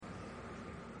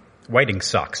Waiting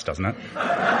sucks, doesn't it?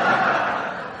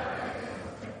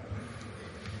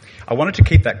 I wanted to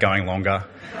keep that going longer,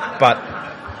 but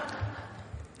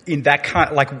in that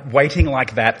kind, like waiting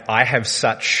like that, I have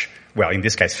such, well, in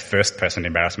this case, first-person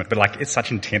embarrassment, but like it's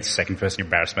such intense second-person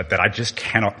embarrassment that I just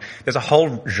cannot. There's a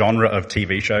whole genre of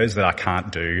TV shows that I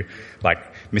can't do, like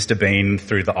Mr. Bean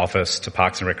through The Office to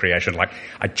Parks and Recreation. Like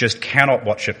I just cannot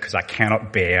watch it because I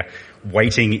cannot bear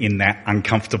waiting in that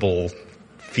uncomfortable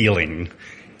feeling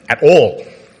at all.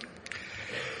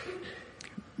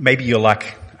 Maybe you're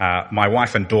like my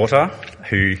wife and daughter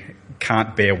who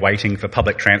can't bear waiting for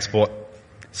public transport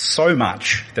so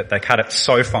much that they cut it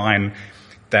so fine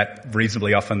that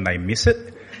reasonably often they miss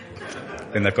it.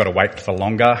 Then they've got to wait for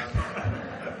longer.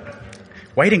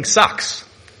 Waiting sucks.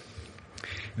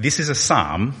 This is a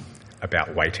psalm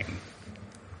about waiting.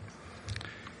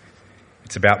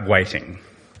 It's about waiting.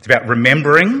 It's about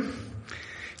remembering.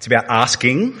 It's about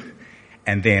asking.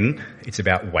 And then it's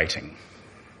about waiting.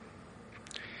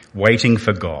 Waiting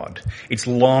for God. It's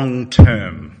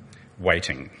long-term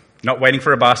waiting. Not waiting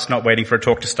for a bus, not waiting for a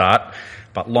talk to start,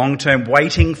 but long-term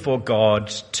waiting for God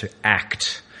to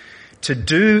act, to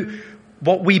do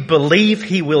what we believe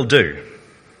he will do,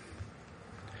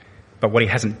 but what he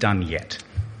hasn't done yet.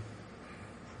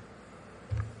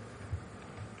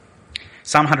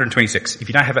 Psalm 126. If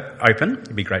you don't have it open,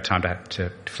 it'd be a great time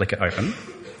to flick it open.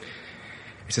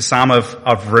 It's a psalm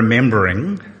of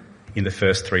remembering in the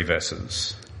first 3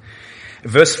 verses.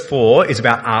 Verse 4 is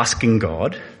about asking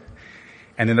God,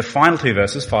 and then the final 2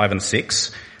 verses, 5 and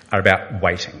 6, are about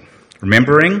waiting.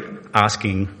 Remembering,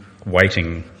 asking,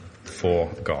 waiting for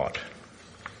God.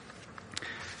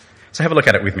 So have a look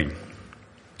at it with me. It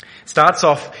starts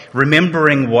off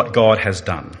remembering what God has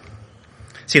done.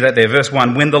 See that there, verse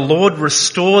 1. When the Lord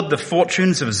restored the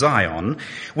fortunes of Zion,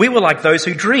 we were like those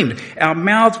who dreamed. Our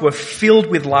mouths were filled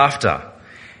with laughter,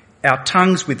 our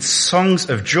tongues with songs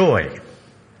of joy.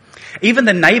 Even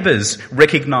the neighbours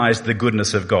recognised the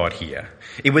goodness of God here.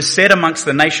 It was said amongst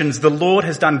the nations, the Lord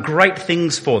has done great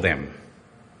things for them.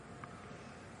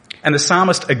 And the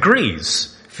psalmist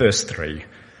agrees, verse 3.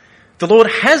 The Lord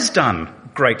has done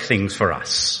great things for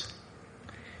us.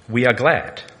 We are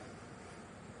glad.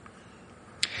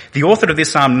 The author of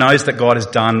this psalm knows that God has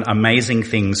done amazing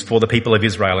things for the people of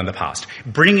Israel in the past,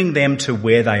 bringing them to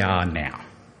where they are now.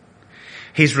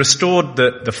 He's restored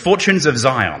the fortunes of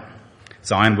Zion.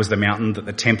 Zion was the mountain that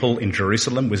the temple in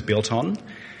Jerusalem was built on.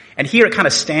 And here it kind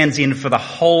of stands in for the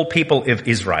whole people of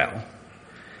Israel.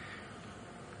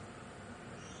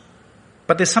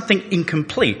 But there's something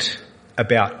incomplete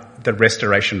about the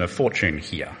restoration of fortune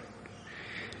here.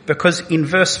 Because in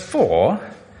verse 4,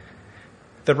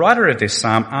 the writer of this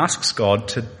psalm asks God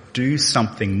to do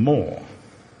something more.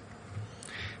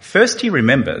 First he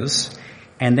remembers,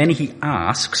 and then he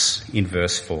asks in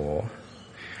verse 4,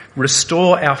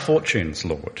 restore our fortunes,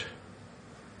 Lord,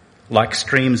 like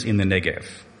streams in the Negev.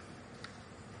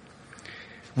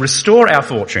 Restore our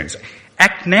fortunes.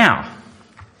 Act now.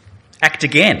 Act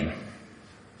again.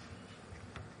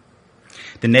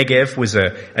 The Negev was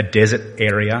a desert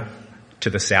area to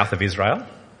the south of Israel.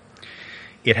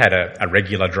 It had a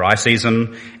regular dry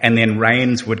season, and then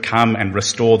rains would come and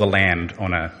restore the land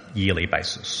on a yearly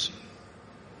basis.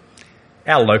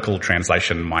 Our local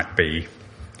translation might be,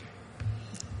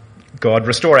 God,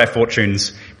 restore our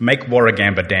fortunes, make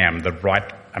Warragamba Dam the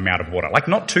right amount of water. Like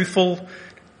not too full,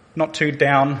 not too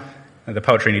down. The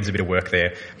poetry needs a bit of work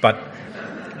there, but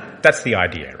that's the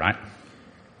idea, right?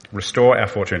 Restore our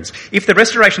fortunes. If the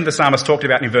restoration the psalmist talked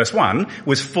about in verse 1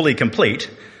 was fully complete,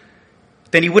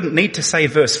 then he wouldn't need to say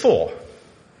verse 4,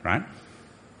 right?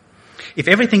 If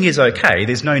everything is okay,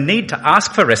 there's no need to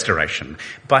ask for restoration,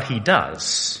 but he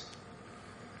does.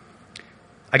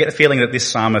 I get the feeling that this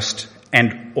psalmist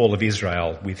and all of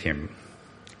Israel with him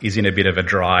is in a bit of a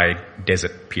dry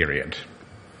desert period.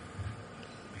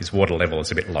 His water level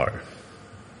is a bit low.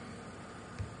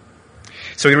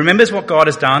 So he remembers what God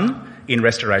has done in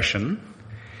restoration.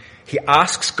 He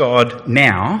asks God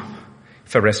now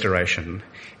for restoration.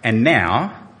 And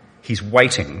now he's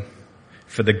waiting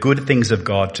for the good things of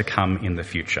God to come in the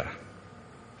future.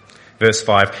 Verse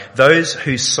 5, those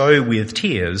who sow with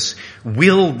tears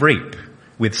will reap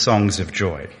with songs of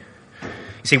joy. You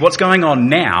see, what's going on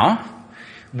now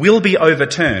will be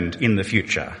overturned in the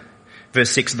future. Verse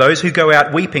 6, those who go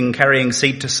out weeping, carrying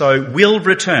seed to sow, will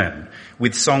return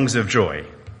with songs of joy,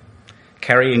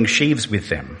 carrying sheaves with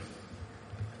them.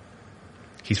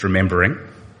 He's remembering,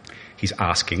 he's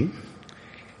asking,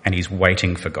 and he's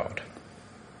waiting for God.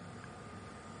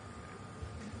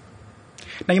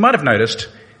 Now you might have noticed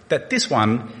that this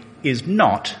one is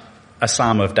not a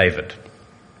Psalm of David.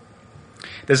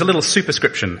 There's a little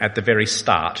superscription at the very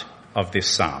start of this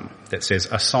psalm that says,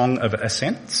 a song of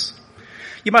ascents.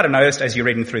 You might have noticed as you're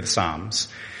reading through the Psalms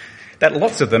that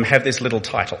lots of them have this little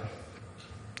title.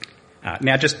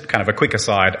 Now, just kind of a quick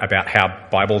aside about how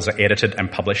Bibles are edited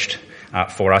and published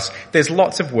for us. There's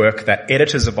lots of work that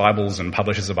editors of Bibles and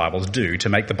publishers of Bibles do to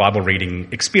make the Bible reading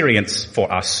experience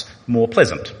for us more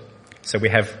pleasant. So we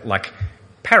have, like,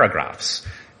 paragraphs,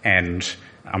 and,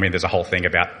 there's a whole thing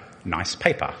about nice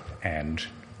paper and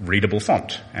readable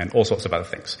font and all sorts of other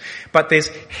things. But there's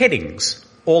headings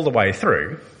all the way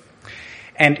through,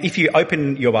 and if you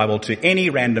open your Bible to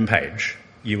any random page,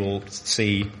 you will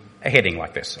see a heading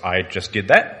like this. I just did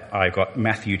that. I got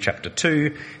Matthew chapter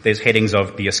 2. There's headings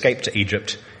of the escape to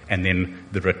Egypt and then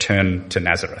the return to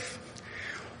Nazareth.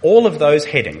 All of those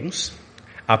headings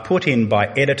are put in by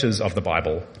editors of the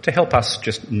Bible to help us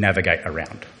just navigate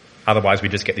around. Otherwise, we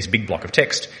just get this big block of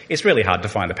text. It's really hard to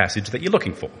find the passage that you're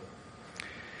looking for.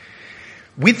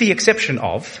 With the exception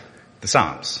of the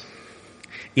Psalms.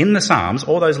 In the Psalms,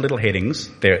 all those little headings,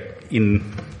 they're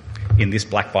in this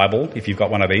black Bible. If you've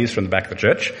got one of these from the back of the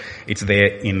church, it's there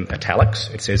in italics.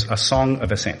 It says, a song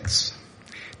of ascents.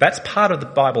 That's part of the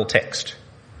Bible text.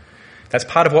 That's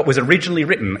part of what was originally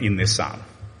written in this psalm.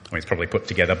 It's probably put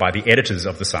together by the editors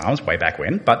of the Psalms way back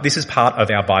when, but this is part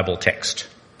of our Bible text.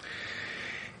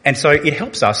 And so it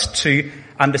helps us to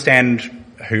understand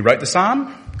who wrote the psalm,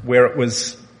 where it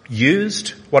was used,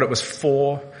 what it was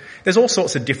for. There's all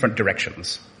sorts of different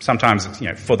directions. Sometimes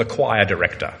it's, for the choir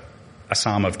director, a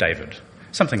psalm of David,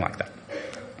 something like that.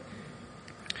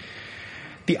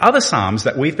 The other psalms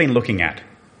that we've been looking at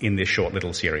in this short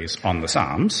little series on the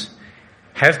Psalms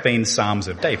have been psalms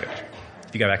of David.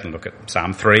 If you go back and look at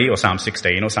Psalm 3 or Psalm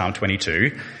 16 or Psalm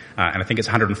 22, and I think it's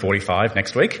 145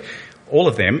 next week, all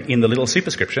of them in the little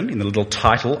superscription, in the little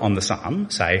title on the psalm,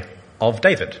 say, of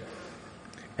David.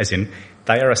 As in,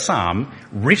 they are a psalm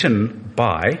written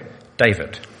by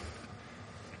David.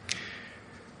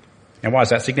 Now, why is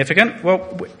that significant?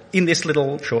 Well, in this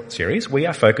little short series, we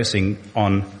are focusing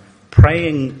on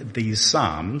praying these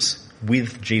psalms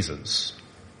with Jesus.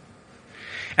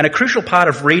 And a crucial part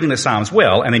of reading the Psalms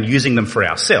well and then using them for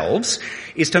ourselves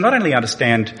is to not only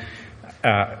understand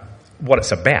what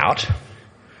it's about,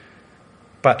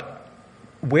 but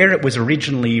where it was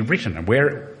originally written and where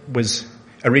it was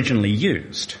originally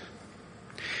used.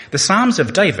 The Psalms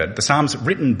of David, the Psalms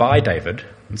written by David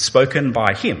and spoken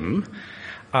by him,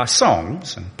 are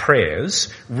songs and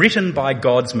prayers written by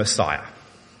God's Messiah,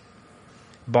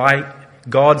 by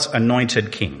God's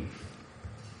anointed king.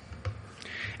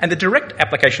 And the direct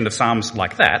application of psalms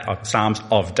like that, of psalms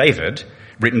of David,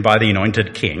 written by the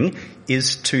anointed king,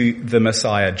 is to the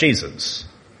Messiah Jesus.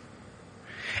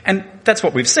 And that's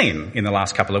what we've seen in the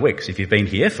last couple of weeks. If you've been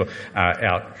here for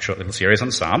our short little series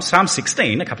on Psalms, Psalm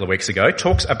 16, a couple of weeks ago,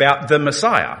 talks about the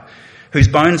Messiah, whose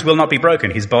bones will not be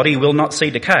broken, his body will not see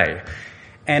decay.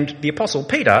 And the Apostle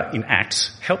Peter in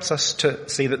Acts helps us to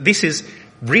see that this is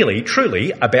really,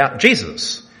 truly about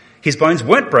Jesus. His bones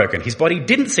weren't broken. His body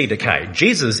didn't see decay.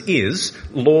 Jesus is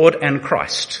Lord and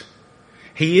Christ.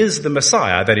 He is the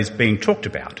Messiah that is being talked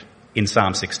about in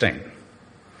Psalm 16.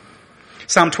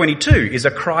 Psalm 22 is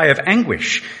a cry of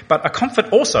anguish,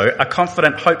 but also a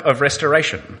confident hope of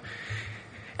restoration.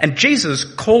 And Jesus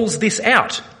calls this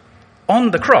out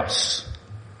on the cross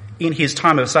in his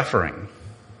time of suffering.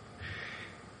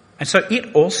 And so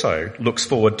it also looks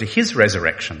forward to his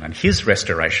resurrection and his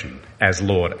restoration as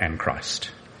Lord and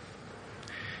Christ.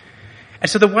 And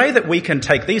so the way that we can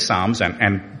take these psalms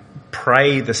and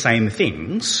pray the same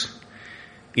things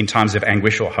in times of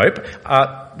anguish or hope,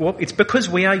 it's because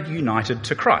we are united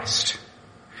to Christ.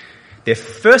 They're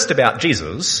first about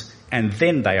Jesus, and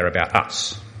then they are about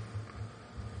us.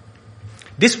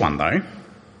 This one, though,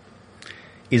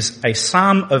 is a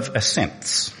psalm of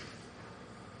ascents.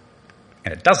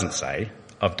 And it doesn't say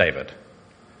of David.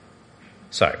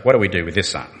 So, what do we do with this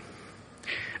psalm?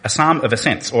 A psalm of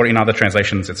ascents, or in other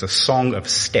translations, it's a song of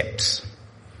steps.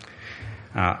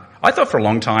 I thought for a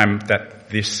long time that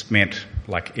this meant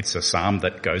like it's a psalm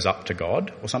that goes up to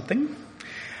God or something.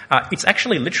 It's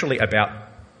actually literally about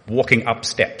walking up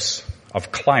steps,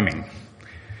 of climbing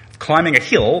a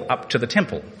hill up to the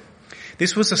temple.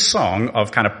 This was a song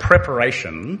of kind of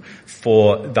preparation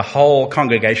for the whole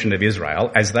congregation of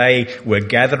Israel as they were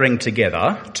gathering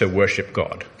together to worship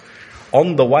God.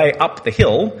 On the way up the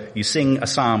hill, you sing a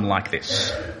psalm like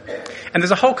this. And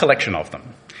there's a whole collection of them.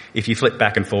 If you flip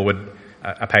back and forward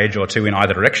a page or two in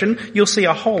either direction, you'll see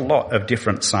a whole lot of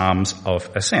different psalms of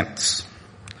ascents,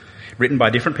 written by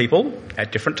different people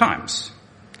at different times.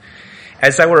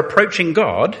 As they were approaching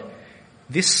God,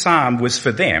 this psalm was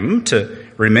for them to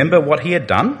remember what he had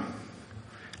done,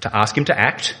 to ask him to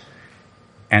act,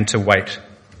 and to wait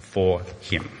for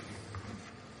him.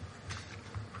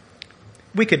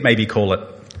 We could maybe call it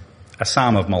a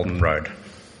psalm of Malton Road.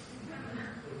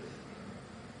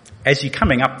 As you're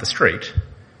coming up the street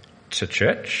to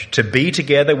church, to be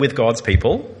together with God's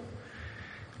people,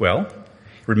 well,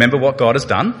 remember what God has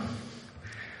done,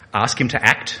 ask him to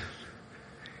act,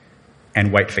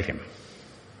 and wait for him.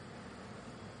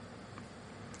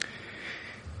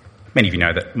 Many of you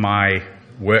know that my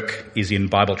work is in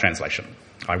Bible translation.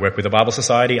 I work with a Bible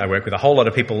Society, I work with a whole lot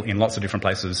of people in lots of different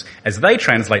places as they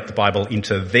translate the Bible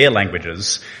into their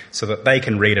languages so that they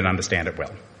can read and understand it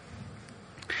well.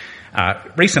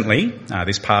 Recently,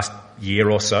 this past year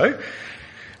or so,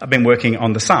 I've been working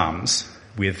on the Psalms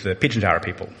with the Pitjantjatjara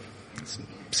people,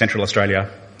 Central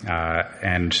Australia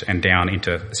and down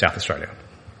into South Australia.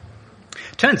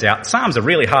 Turns out Psalms are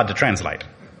really hard to translate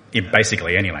in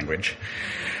basically any language.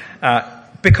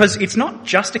 Because it's not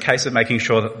just a case of making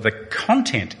sure that the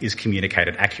content is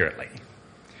communicated accurately.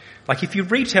 Like if you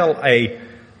retell a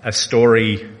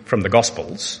story from the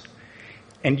Gospels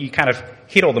and you kind of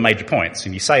hit all the major points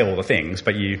and you say all the things,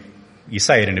 but you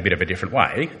say it in a bit of a different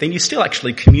way, then you still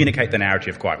actually communicate the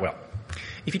narrative quite well.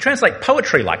 If you translate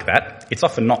poetry like that, it's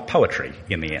often not poetry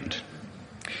in the end.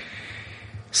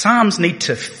 Psalms need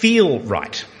to feel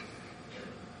right.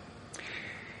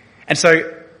 And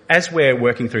so, as we're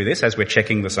working through this, as we're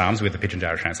checking the Psalms with the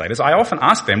Pitjantjatjara translators, I often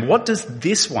ask them, what does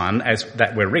this one,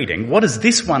 that we're reading, what does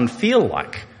this one feel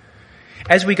like?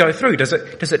 As we go through, does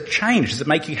it change? Does it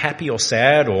make you happy or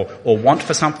sad or want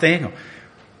for something?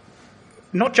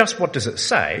 Not just what does it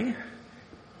say,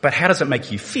 but how does it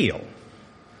make you feel?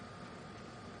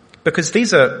 Because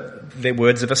they're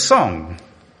words of a song.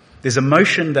 There's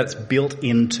emotion that's built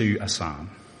into a psalm.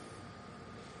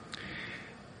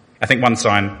 I think one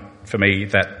sign for me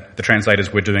that the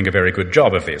translators were doing a very good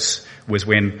job of this was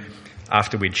when,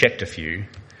 after we'd checked a few,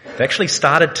 they actually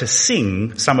started to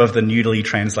sing some of the newly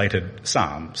translated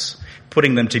psalms,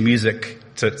 putting them to music,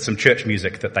 to some church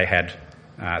music that they had,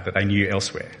 that they knew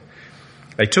elsewhere.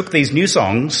 They took these new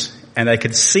songs and they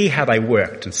could see how they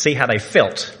worked and see how they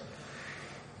felt,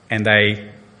 and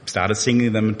they started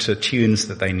singing them to tunes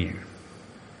that they knew.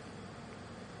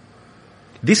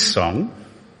 This song,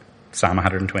 Psalm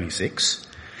 126,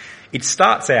 it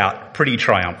starts out pretty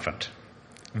triumphant,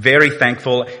 very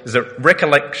thankful. There's a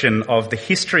recollection of the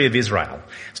history of Israel.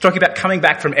 It's talking about coming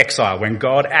back from exile when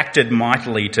God acted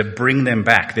mightily to bring them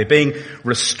back. They're being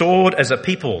restored as a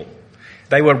people.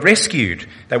 They were rescued.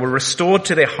 They were restored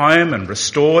to their home and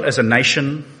restored as a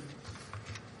nation.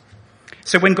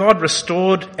 So when God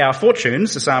restored our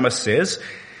fortunes, the psalmist says,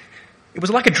 it was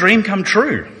like a dream come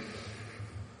true.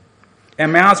 Our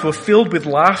mouths were filled with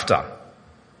laughter.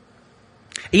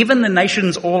 Even the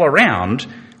nations all around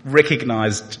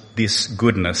recognised this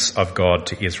goodness of God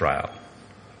to Israel.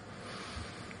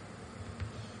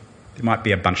 There might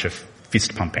be a bunch of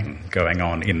fist pumping going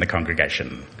on in the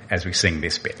congregation as we sing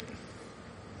this bit.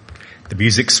 The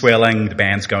music's swelling, the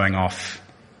band's going off.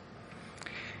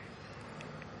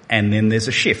 And then there's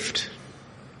a shift.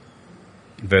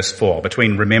 Verse 4,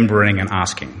 between remembering and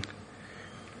asking.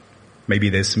 Maybe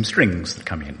there's some strings that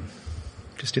come in,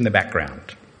 just in the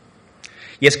background.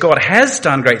 Yes, God has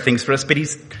done great things for us, but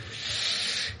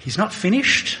He's not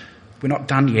finished. We're not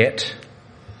done yet.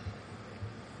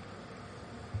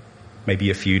 Maybe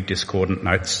a few discordant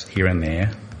notes here and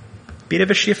there. Bit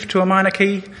of a shift to a minor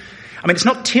key. I mean, it's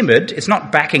not timid, it's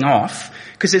not backing off,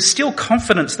 because there's still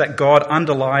confidence that God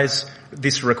underlies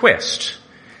this request.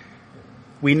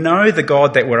 We know the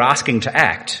God that we're asking to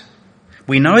act.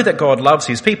 We know that God loves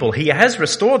His people. He has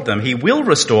restored them. He will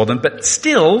restore them, but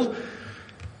still,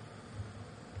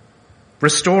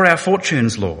 restore our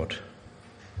fortunes, Lord,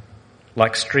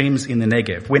 like streams in the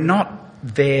Negev. We're not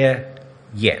there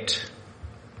yet.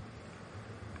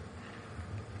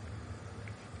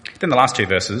 Then the last two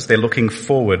verses, they're looking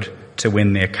forward to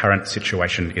when their current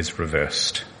situation is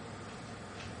reversed.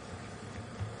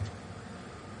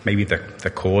 Maybe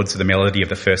the chords of the melody of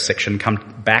the first section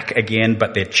come back again,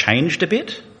 but they're changed a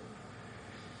bit.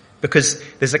 Because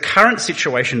there's a current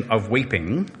situation of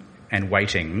weeping and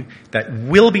waiting that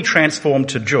will be transformed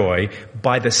to joy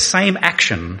by the same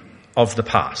action of the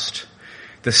past.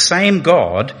 The same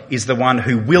God is the one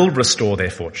who will restore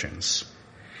their fortunes.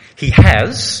 He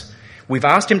has. We've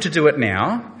asked Him to do it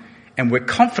now, and we're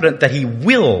confident that He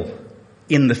will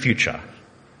in the future.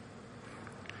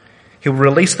 He'll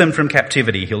release them from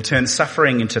captivity. He'll turn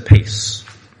suffering into peace.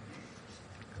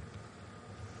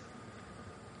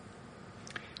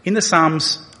 In the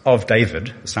Psalms of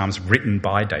David, the Psalms written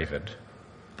by David,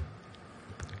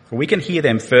 we can hear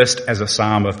them first as a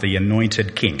psalm of the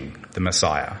anointed king, the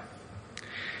Messiah.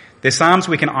 They're psalms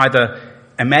we can either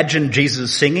imagine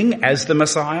Jesus singing as the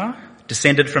Messiah,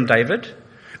 descended from David,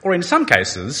 or in some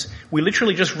cases, we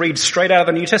literally just read straight out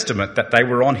of the New Testament that they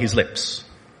were on his lips.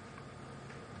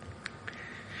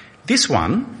 This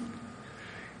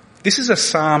is a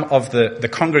psalm of the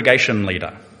congregation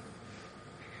leader,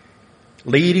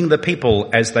 leading the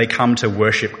people as they come to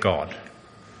worship God.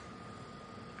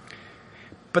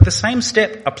 But the same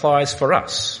step applies for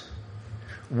us.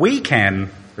 We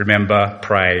can remember,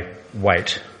 pray,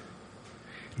 wait,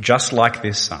 just like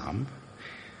this psalm,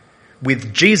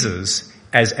 with Jesus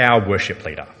as our worship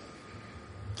leader.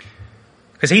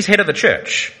 Because he's head of the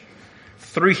church.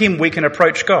 Through him we can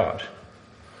approach God.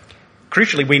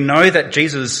 Crucially, we know that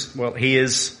Jesus, he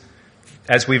is,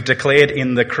 as we've declared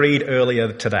in the creed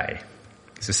earlier today,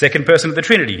 he's the second person of the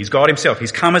Trinity. He's God himself.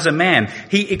 He's come as a man.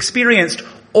 He experienced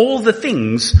all the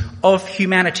things of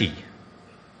humanity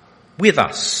with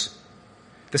us.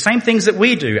 The same things that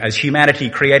we do as humanity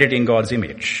created in God's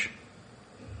image.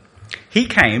 He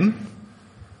came,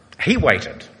 he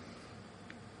waited.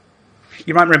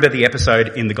 You might remember the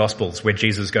episode in the Gospels where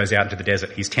Jesus goes out into the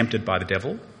desert. He's tempted by the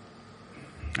devil.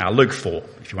 Luke 4,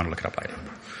 if you want to look it up later.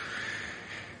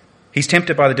 He's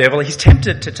tempted by the devil. He's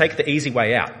tempted to take the easy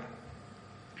way out.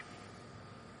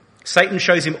 Satan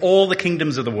shows him all the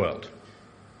kingdoms of the world.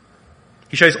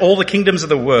 He shows all the kingdoms of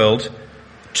the world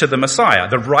to the Messiah,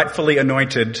 the rightfully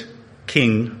anointed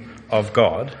King of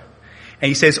God. And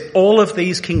he says, all of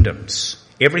these kingdoms,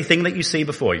 everything that you see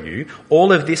before you,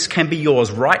 all of this can be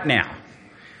yours right now.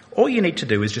 All you need to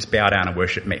do is just bow down and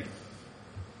worship me.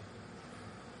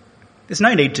 There's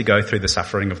no need to go through the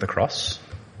suffering of the cross.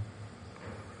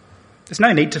 There's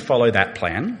no need to follow that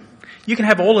plan. You can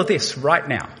have all of this right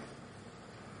now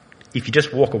if you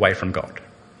just walk away from God.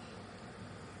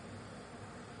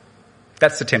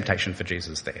 That's the temptation for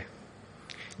Jesus there.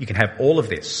 You can have all of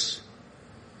this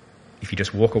if you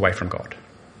just walk away from God.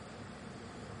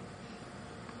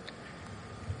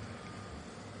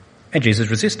 And Jesus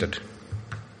resisted.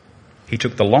 He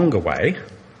took the longer way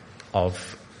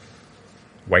of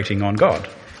waiting on God.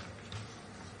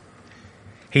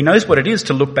 He knows what it is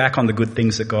to look back on the good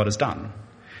things that God has done,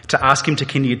 to ask him to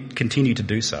continue to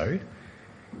do so,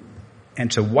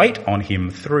 and to wait on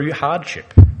him through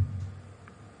hardship.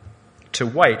 To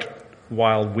wait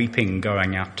while weeping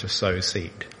going out to sow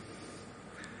seed.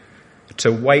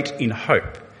 To wait in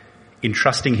hope, in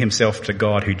trusting himself to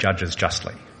God who judges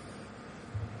justly.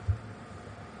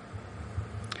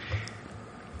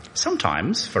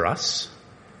 Sometimes, for us,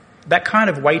 that kind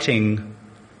of waiting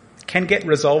can get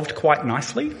resolved quite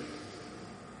nicely.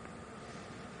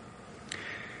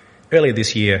 Earlier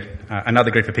this year, another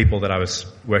group of people that I was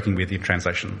working with in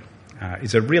translation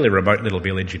is a really remote little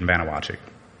village in Vanuatu.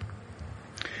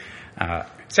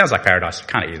 Sounds like paradise, it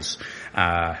kind of is.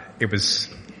 It was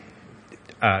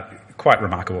quite a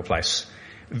remarkable place.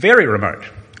 Very remote,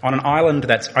 on an island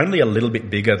that's only a little bit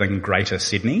bigger than Greater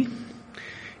Sydney.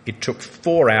 It took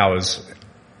 4 hours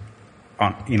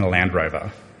in a Land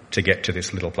Rover to get to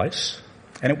this little place.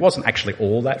 And it wasn't actually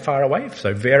all that far away,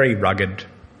 so very rugged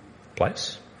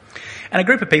place. And a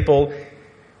group of people,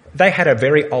 they had a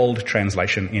very old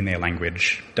translation in their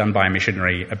language done by a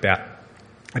missionary about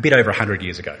a bit over 100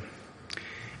 years ago.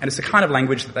 And it's the kind of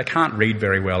language that they can't read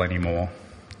very well anymore.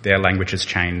 Their language has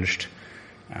changed.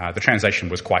 The translation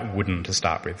was quite wooden to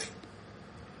start with.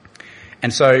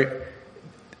 And so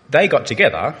they got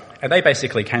together and they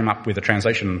basically came up with a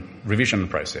translation revision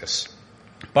process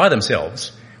by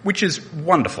themselves, which is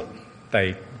wonderful.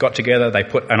 They got together, they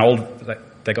got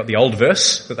the old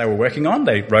verse that they were working on,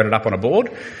 they wrote it up on a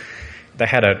board. They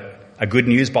had a Good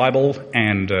News Bible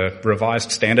and a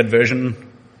Revised Standard Version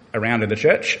around in the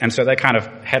church, and so they kind of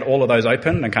had all of those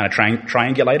open and kind of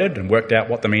triangulated and worked out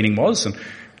what the meaning was. And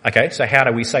okay, so how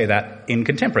do we say that in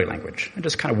contemporary language? And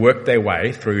just kind of worked their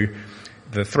way through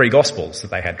the 3 Gospels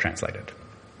that they had translated.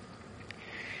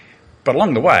 But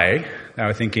along the way, they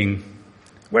were thinking,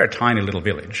 we're a tiny little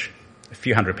village, a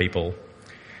few hundred people,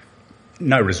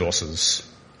 no resources.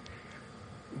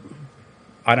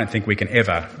 I don't think we can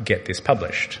ever get this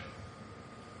published.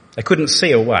 They couldn't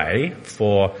see a way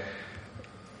for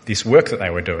this work that they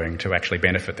were doing to actually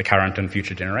benefit the current and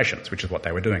future generations, which is what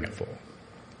they were doing it for.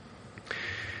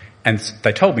 And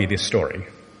they told me this story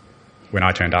when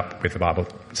I turned up with the Bible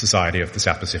Society of the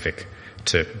South Pacific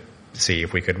to see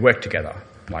if we could work together.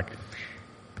 Like,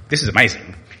 this is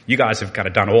amazing. You guys have kind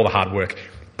of done all the hard work.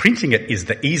 Printing it is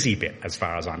the easy bit as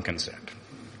far as I'm concerned.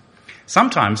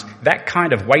 Sometimes that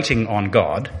kind of waiting on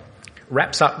God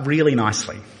wraps up really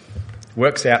nicely,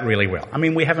 works out really well. I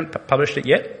mean, we haven't published it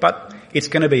yet, but it's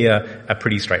going to be a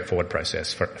pretty straightforward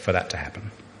process for that to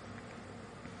happen.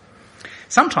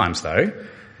 Sometimes, though,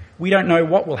 we don't know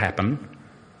what will happen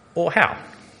or how.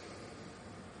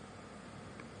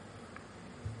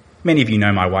 Many of you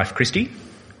know my wife, Christy.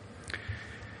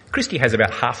 Christy has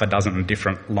about half a dozen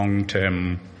different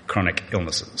long-term chronic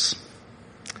illnesses.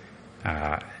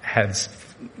 Has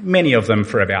many of them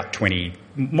for about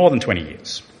more than 20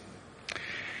 years.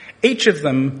 Each of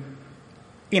them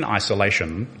in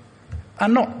isolation are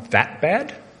not that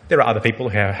bad. There are other people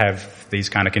who have these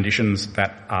kind of conditions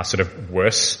that are sort of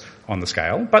worse on the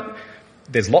scale, but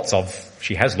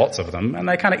she has lots of them, and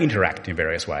they kind of interact in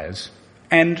various ways.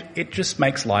 And it just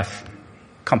makes life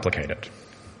complicated.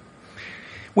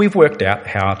 We've worked out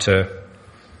how to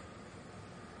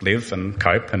live and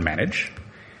cope and manage,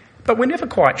 but we're never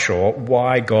quite sure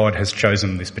why God has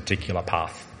chosen this particular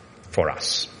path for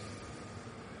us.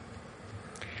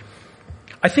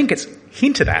 I think it's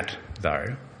hinted at,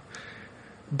 though,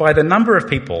 by the number of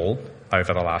people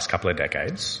over the last couple of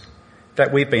decades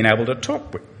that we've been able to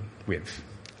talk with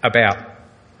about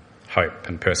hope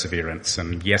and perseverance.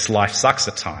 And yes, life sucks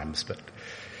at times, but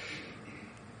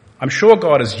I'm sure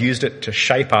God has used it to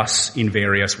shape us in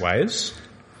various ways.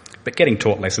 But getting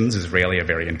taught lessons is rarely a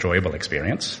very enjoyable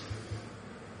experience.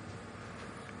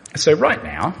 So right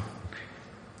now,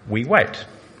 we wait.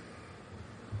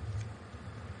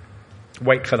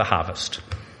 Wait for the harvest.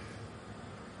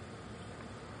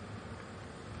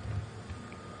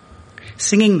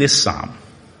 Singing this psalm,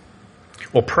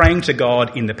 or praying to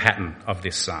God in the pattern of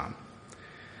this psalm,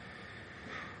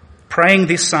 praying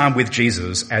this psalm with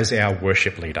Jesus as our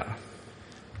worship leader,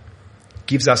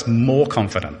 gives us more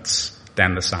confidence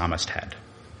than the psalmist had.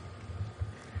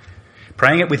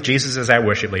 Praying it with Jesus as our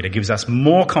worship leader gives us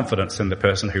more confidence than the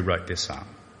person who wrote this psalm.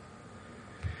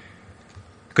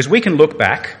 Because we can look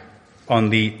back on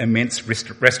the immense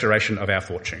restoration of our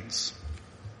fortunes.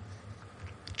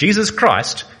 Jesus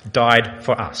Christ died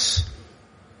for us.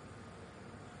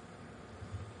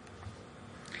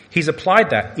 He's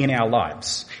applied that in our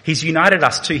lives. He's united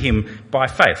us to him by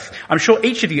faith. I'm sure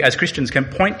each of you as Christians can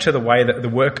point to the way that the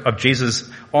work of Jesus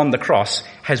on the cross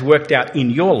has worked out in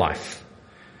your life.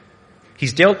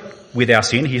 He's dealt with our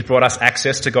sin. He's brought us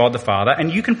access to God the Father.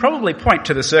 And you can probably point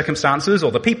to the circumstances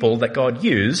or the people that God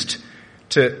used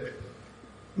to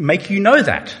make you know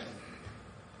that.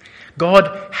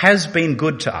 God has been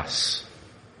good to us.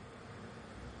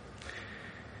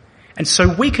 And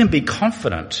so we can be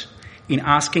confident in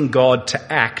asking God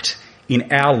to act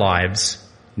in our lives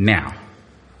now.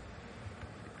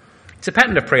 It's a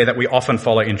pattern of prayer that we often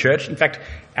follow in church. In fact,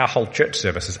 our whole church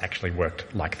service has actually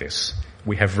worked like this.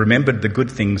 We have remembered the good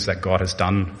things that God has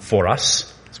done for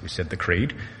us, as we said the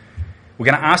creed. We're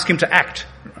going to ask him to act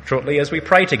shortly as we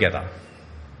pray together.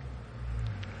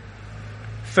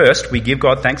 First, we give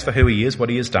God thanks for who he is, what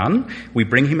he has done. We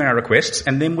bring him our requests,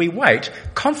 and then we wait,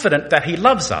 confident that he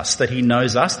loves us, that he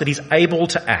knows us, that he's able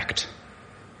to act.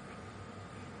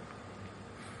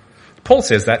 Paul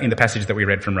says that in the passage that we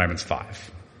read from Romans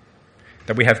 5,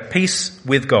 that we have peace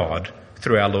with God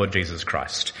through our Lord Jesus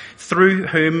Christ, through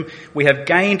whom we have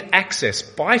gained access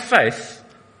by faith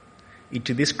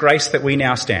into this grace that we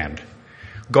now stand.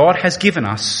 God has given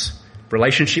us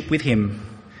relationship with him.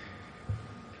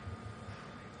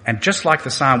 And just like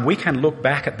the psalm, we can look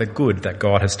back at the good that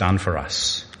God has done for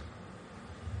us.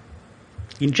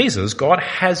 In Jesus, God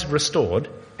has restored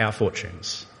our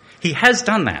fortunes. He has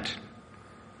done that.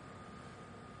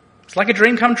 It's like a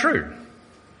dream come true.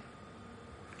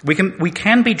 We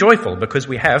can be joyful because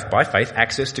we have, by faith,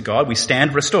 access to God. We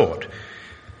stand restored.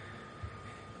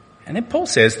 And then Paul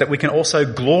says that we can also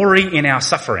glory in our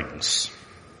sufferings.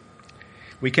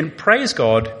 We can praise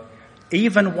God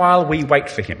even while we wait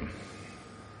for him.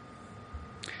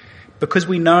 Because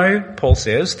we know, Paul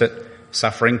says, that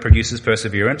suffering produces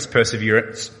perseverance,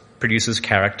 perseverance produces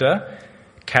character,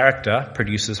 character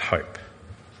produces hope.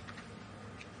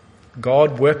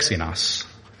 God works in us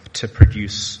to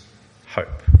produce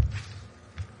hope.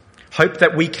 Hope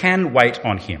that we can wait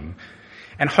on him,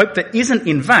 and hope that isn't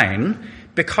in vain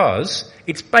because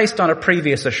it's based on a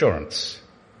previous assurance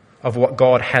of what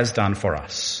God has done for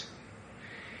us.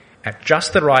 At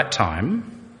just the right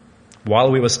time,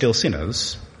 while we were still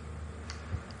sinners,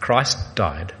 Christ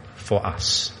died for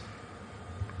us.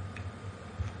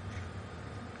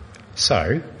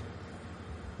 So,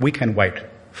 we can wait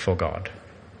for God.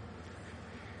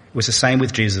 It was the same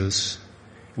with Jesus.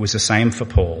 It was the same for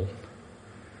Paul.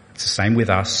 It's the same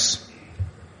with us.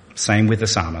 Same with the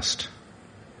psalmist.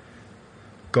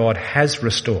 God has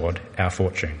restored our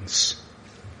fortunes.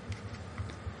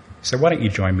 So why don't you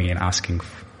join me in asking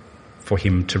for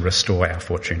him to restore our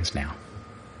fortunes now?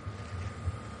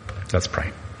 Let's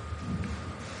pray.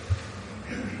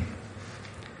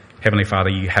 Heavenly Father,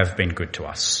 you have been good to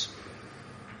us.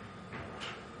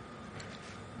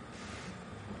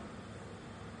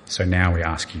 So now we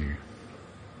ask you,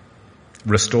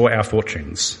 restore our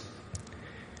fortunes.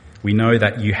 We know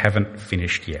that you haven't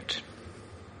finished yet.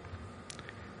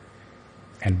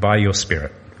 And by your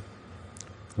Spirit,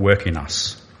 work in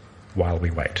us while we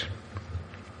wait.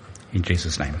 In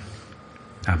Jesus' name,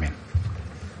 amen.